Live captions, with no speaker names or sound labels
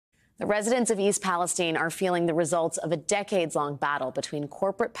The residents of East Palestine are feeling the results of a decades-long battle between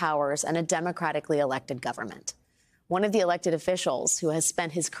corporate powers and a democratically elected government. One of the elected officials who has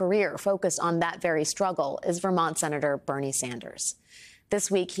spent his career focused on that very struggle is Vermont Senator Bernie Sanders.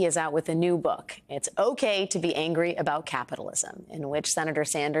 This week, he is out with a new book. It's okay to be angry about capitalism, in which Senator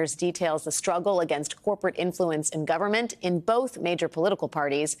Sanders details the struggle against corporate influence in government in both major political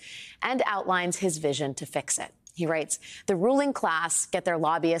parties and outlines his vision to fix it. He writes, the ruling class get their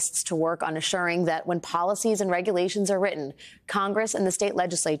lobbyists to work on assuring that when policies and regulations are written, Congress and the state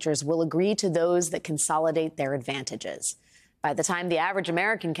legislatures will agree to those that consolidate their advantages. By the time the average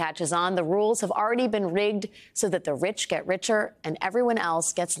American catches on, the rules have already been rigged so that the rich get richer and everyone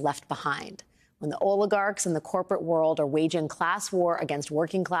else gets left behind. When the oligarchs and the corporate world are waging class war against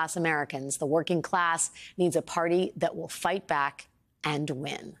working class Americans, the working class needs a party that will fight back and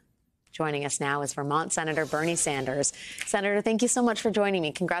win. Joining us now is Vermont Senator Bernie Sanders. Senator, thank you so much for joining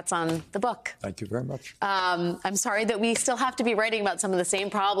me. Congrats on the book. Thank you very much. I'm sorry that we still have to be writing about some of the same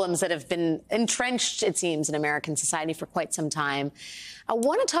problems that have been entrenched, it seems, in American society for quite some time. I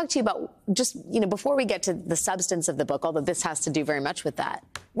want to talk to you about just, before we get to the substance of the book, although this has to do very much with that,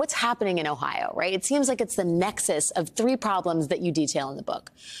 what's happening in Ohio, right? It seems like it's the nexus of three problems that you detail in the book.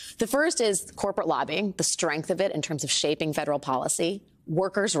 The first is corporate lobbying, the strength of it in terms of shaping federal policy,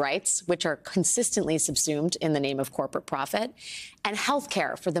 workers' rights, which are consistently subsumed in the name of corporate profit, and health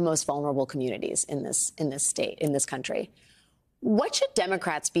care for the most vulnerable communities in this state, in this country. What should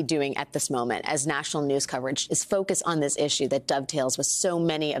Democrats be doing at this moment as national news coverage is focused on this issue that dovetails with so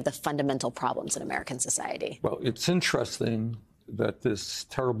many of the fundamental problems in American society? Well, it's interesting that this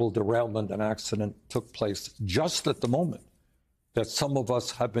terrible derailment and accident took place just at the moment that some of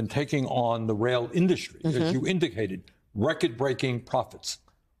us have been taking on the rail industry, as you indicated, record-breaking profits.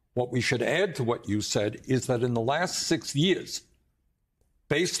 What we should add to what you said is that in the last 6 years,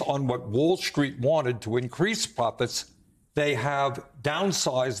 based on what Wall Street wanted to increase profits, they have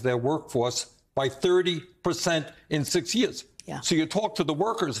downsized their workforce by 30% in 6 years. Yeah. So you talk to the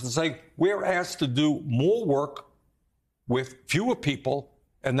workers and say, we're asked to do more work with fewer people,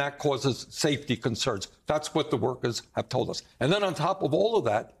 and that causes safety concerns. That's what the workers have told us. And then on top of all of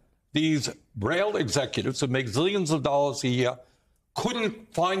that, these rail executives who make zillions of dollars a year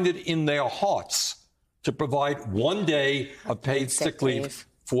couldn't find it in their hearts to provide 1 day of paid sick leave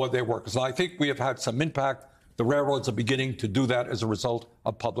for their workers. And I think we have had some impact. The railroads are beginning to do that as a result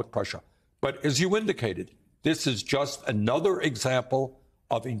of public pressure. But as you indicated, this is just another example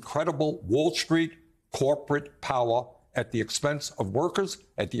of incredible Wall Street corporate power at the expense of workers,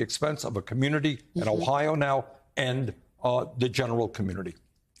 at the expense of a community in Ohio now, and the general community.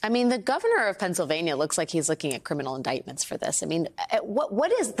 I mean, the governor of Pennsylvania looks like he's looking at criminal indictments for this. I mean,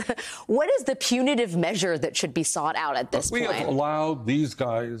 what is the punitive measure that should be sought out at this point? We have allowed these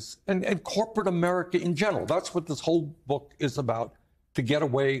guys and corporate America in general, that's what this whole book is about, to get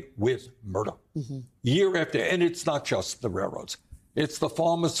away with murder. Year after, and it's not just the railroads. It's the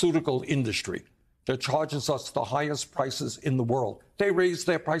pharmaceutical industry that charges us the highest prices in the world. They raise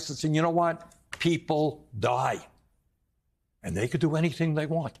their prices, and you know what? People die. And they could do anything they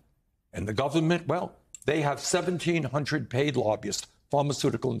want. And the government, well, they have 1,700 paid lobbyists,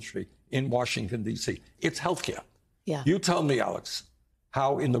 pharmaceutical industry, in Washington, D.C. It's healthcare. Yeah. You tell me, Alex,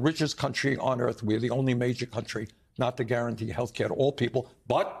 how in the richest country on earth, we're the only major country not to guarantee healthcare to all people.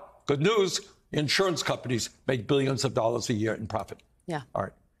 But good news, insurance companies make billions of dollars a year in profit. Yeah. All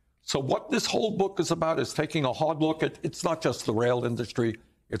right. So what this whole book is about is taking a hard look at, it's not just the rail industry,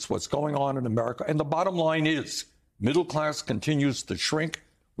 it's what's going on in America. And the bottom line is, middle class continues to shrink.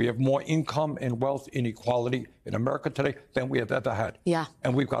 We have more income and wealth inequality in America today than we have ever had. Yeah.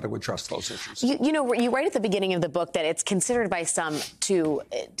 And we've got to address those issues. You write at the beginning of the book that it's considered by some to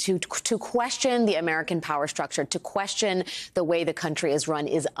question the American power structure, to question the way the country is run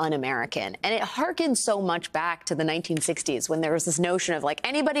is un-American. And it harkens so much back to the 1960s when there was this notion of like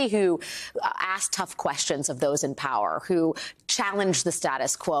anybody who asked tough questions of those in power, who challenged the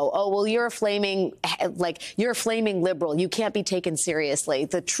status quo. Oh, well, you're a flaming liberal. You can't be taken seriously.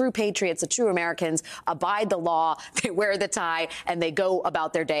 The true patriots, the true Americans abide the law, they wear the tie, and they go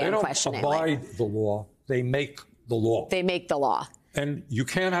about their day unquestioningly. They don't abide the law. They make the law. They make the law. And you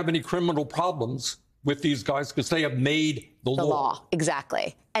can't have any criminal problems with these guys because they have made the law.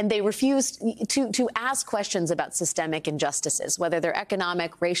 Exactly. And they refuse to ask questions about systemic injustices, whether they're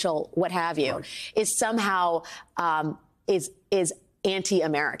economic, racial, what have you, Right. is somehow is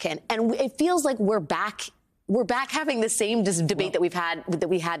anti-American. And it feels like we're back having the same debate that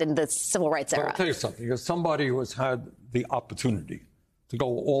we had in the civil rights era. I'll tell you something. As somebody who has had the opportunity to go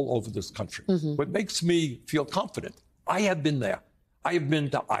all over this country, what makes me feel confident, I have been there. I've been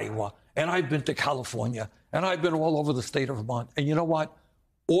to Iowa, and I've been to California, and I've been all over the state of Vermont. And you know what?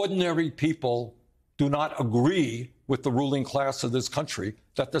 Ordinary people do not agree with the ruling class of this country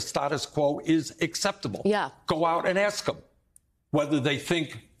that the status quo is acceptable. Yeah. Go out and ask them whether they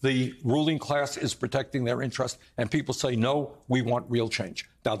think the ruling class is protecting their interest. And people say, no, we want real change.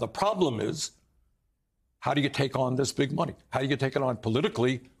 Now, the problem is, how do you take on this big money? How do you take it on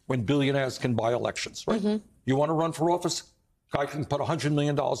politically when billionaires can buy elections, right? Mm-hmm. You want to run for office? Guy can put $100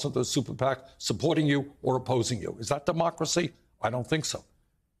 million into a super PAC supporting you or opposing you. Is that democracy? I don't think so.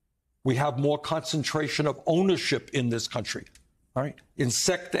 We have more concentration of ownership in this country, all right? In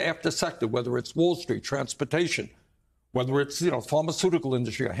sector after sector, whether it's Wall Street, transportation, whether it's, pharmaceutical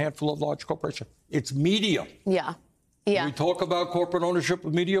industry, a handful of large corporations. It's media. Yeah. Yeah. Do we talk about corporate ownership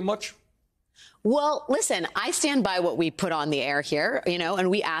of media much? Well, listen, I stand by what we put on the air here, and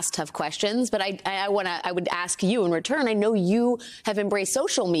we ask tough questions. But I would ask you in return. I know you have embraced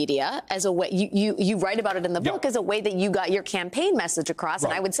social media as a way. You write about it in the book as a way that you got your campaign message across.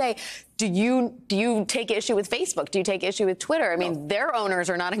 Right. And I would say, do you take issue with Facebook? Do you take issue with Twitter? I mean, their owners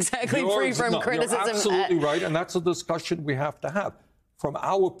are not exactly free from criticism. You're absolutely right, and that's a discussion we have to have. From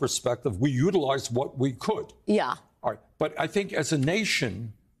our perspective, we utilize what we could. Yeah. All right, but I think as a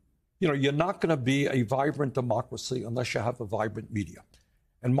nation, you're not going to be a vibrant democracy unless you have a vibrant media.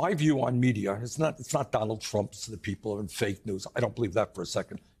 And my view on media is it's not Donald Trump's the people and fake news. I don't believe that for a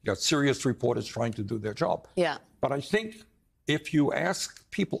second. You got serious reporters trying to do their job. Yeah. But I think if you ask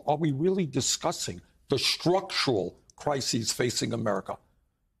people, are we really discussing the structural crises facing America?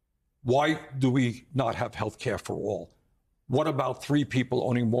 Why do we not have health care for all? What about 3 people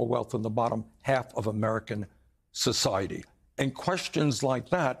owning more wealth than the bottom half of American society? And questions like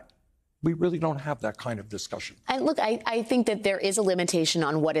that, we really don't have that kind of discussion. And look, I think that there is a limitation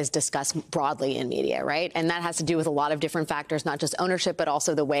on what is discussed broadly in media, right? And that has to do with a lot of different factors, not just ownership, but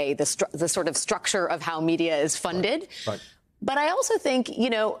also the way, the sort of structure of how media is funded. Right. But I also think,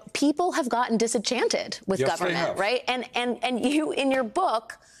 people have gotten disenchanted with government, right? And you, in your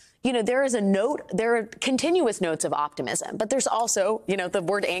book, there are continuous notes of optimism, but there's also, the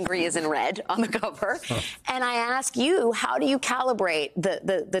word angry is in red on the cover. And I ask you, how do you calibrate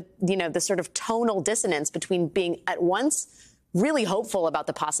the sort of tonal dissonance between being at once really hopeful about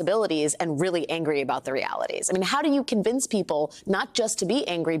the possibilities and really angry about the realities? I mean, how do you convince people not just to be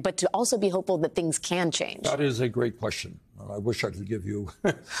angry, but to also be hopeful that things can change? That is a great question. I wish I could give you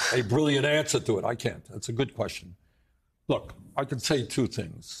a brilliant answer to it. I can't. That's a good question. Look, I can say 2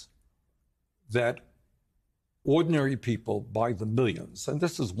 things. That ordinary people by the millions, and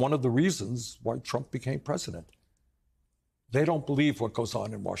this is one of the reasons why Trump became president, they don't believe what goes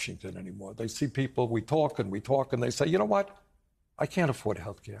on in Washington anymore. They see people, we talk, and they say, you know what? I can't afford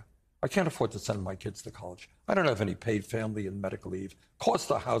health care. I can't afford to send my kids to college. I don't have any paid family and medical leave. Cost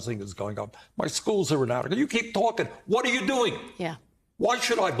of housing is going up. My schools are inadequate. You keep talking. What are you doing? Yeah. Why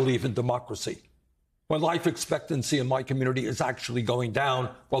should I believe in democracy when life expectancy in my community is actually going down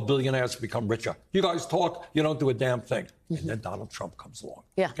while billionaires become richer? You guys talk, you don't do a damn thing. Mm-hmm. And then Donald Trump comes along.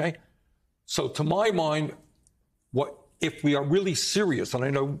 Yeah. Okay? So to my mind, if we are really serious, and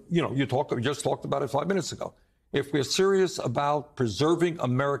I know, you just talked about it 5 minutes ago, if we're serious about preserving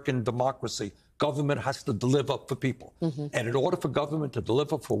American democracy, government has to deliver for people. Mm-hmm. And in order for government to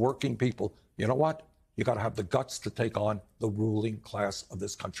deliver for working people, you know what? You got to have the guts to take on the ruling class of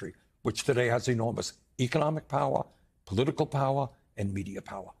this country, which today has enormous economic power, political power, and media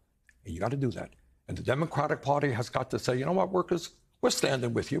power. And you got to do that. And the Democratic Party has got to say, you know what, workers, we're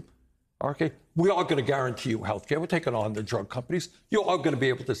standing with you. Okay, we are going to guarantee you health care. We're taking on the drug companies. You are going to be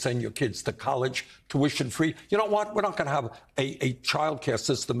able to send your kids to college tuition free. You know what? We're not going to have a child care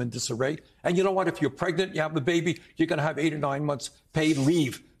system in disarray. And you know what? If you're pregnant, you have a baby, you're going to have 8 or 9 months paid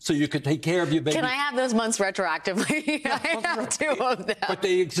leave so you can take care of your baby. Can I have those months retroactively? Yeah, I have 2 of them. But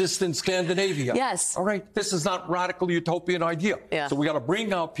they exist in Scandinavia. Yes. All right. This is not radical utopian idea. Yeah. So we got to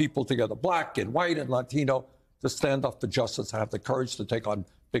bring our people together, black and white and Latino, to stand up for justice and have the courage to take on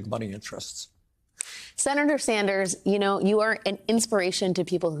big money interests. Senator Sanders, you are an inspiration to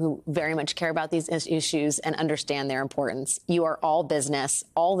people who very much care about these issues and understand their importance. You are all business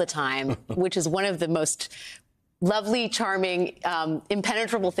all the time, which is one of the most lovely, charming,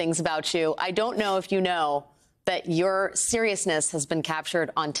 impenetrable things about you. I don't know if you know that your seriousness has been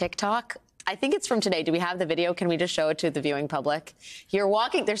captured on TikTok. I think it's from today. Do we have the video? Can we just show it to the viewing public? You're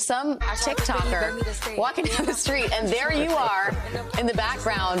walking. There's some TikToker walking down the street, and there you are in the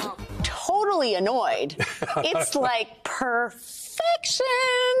background, totally annoyed. It's like perfection.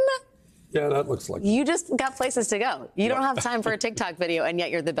 Yeah, that looks like you just got places to go. You don't have time for a TikTok video, and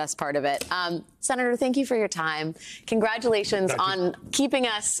yet you're the best part of it. Senator, thank you for your time. Congratulations on keeping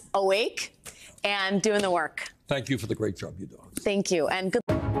us awake and doing the work. Thank you for the great job you do. Thank you. And good